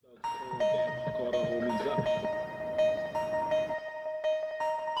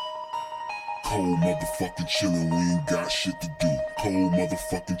Cold motherfucking chillin', we ain't got shit to do. Cold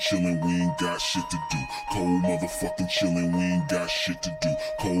motherfucking chillin', we ain't got shit to do. Cold motherfucking chillin', we ain't got shit to do.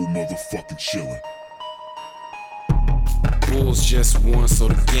 Cold motherfucking chillin'. Bulls just won, so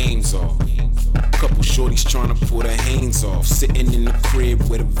the game's off. Couple shorties tryna pull their hands off. Sitting in the crib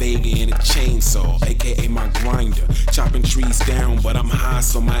with a Vega and a chainsaw, aka my grinder. Chopping trees down, but I'm high,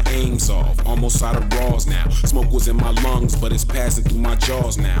 so my aim's off. Almost out of raws now. Smoke was in my lungs, but it's passing through my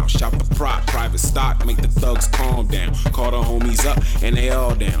jaws now. Shop the prop, private stock, make the thugs calm down. Call the homies up, and they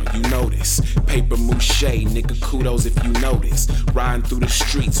all down, you know this. Paper mache, nigga, kudos if you notice. Riding through the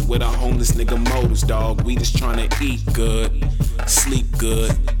streets with a homeless nigga motors, dog. We just tryna eat good, sleep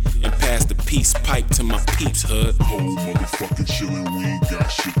good, and pass the peace pipe to my peeps hood. Cold motherfucking chillin', we ain't got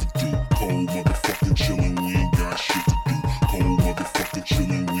shit to do. Cold motherfucking chillin', we ain't got shit to do. Cold motherfucking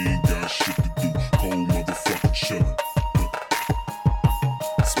chillin', we ain't got shit to do. Cold motherfucking chillin'.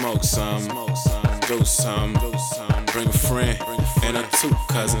 Smoke some, do some, bring a friend and her two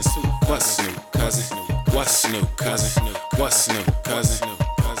cousins. What's new, cousin? What's new, cousin? What's new, cousin?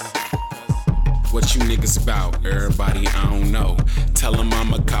 What you niggas about? Everybody I don't know. Tell them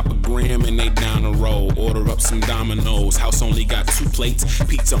I'm a cop a gram and they down the road. Order up some Domino's. House only got 2 plates.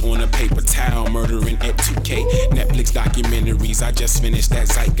 Pizza on a paper towel. Murdering at 2K. Netflix documentaries. I just finished that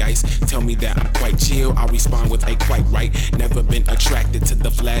Zeitgeist. Tell me that I'm quite chill. I respond with a quite right. Never been attracted to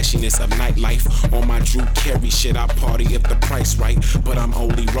the flashiness of nightlife. On my Drew Carey shit, I party if the price right. But I'm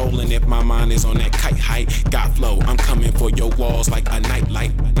only rolling if my mind is on that kite height. Got flow. I'm coming for your walls like a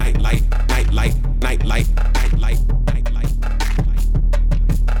nightlight. Nightlight. Nightlight. Nightlight, nightlight, nightlight.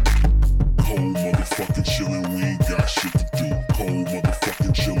 Cold motherfucking chillin', we ain't got shit to do. Cold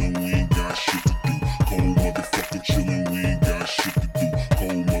motherfucking chillin', we ain't got shit to do. Cold motherfucking chillin', we ain't got shit to do.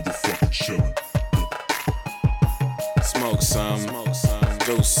 Cold motherfucking chillin'. Smoke some,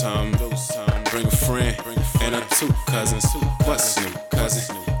 do some, bring a friend and her 2 cousins. What's new,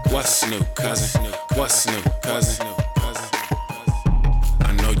 cousin? What's new, cousin? What's new, cousin?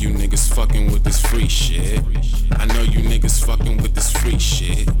 I know you niggas fucking with this free shit. I know you niggas fucking with this free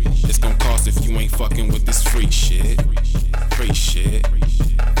shit. It's gon' cost if you ain't fucking with this free shit. Free shit,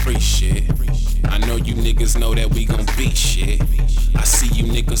 free shit. I know you niggas know that we gon' beat shit. I see you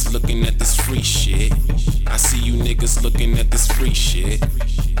niggas looking at this free shit. I see you niggas looking at this free shit.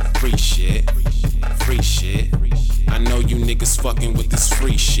 Free shit, free shit. I know you niggas fucking with this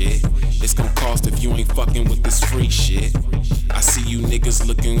free shit. It's gon' cost if you ain't fucking with this free shit. I see you niggas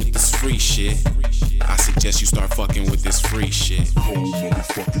looking with this free shit. I suggest you start fucking with this free shit. Cold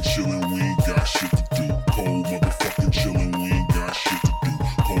motherfucking chillin', we ain't got shit to do. Cold motherfucking chillin', we ain't got shit to do.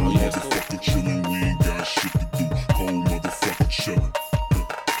 Cold motherfucking chillin', we ain't got shit to do. Cold motherfucking chillin'.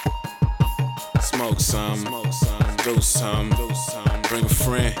 Smoke some, do some, bring a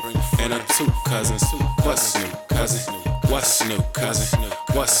friend and her 2 cousins. What's new, cousin? What's new, cousin?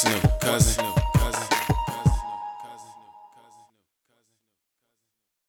 What's new, cousin?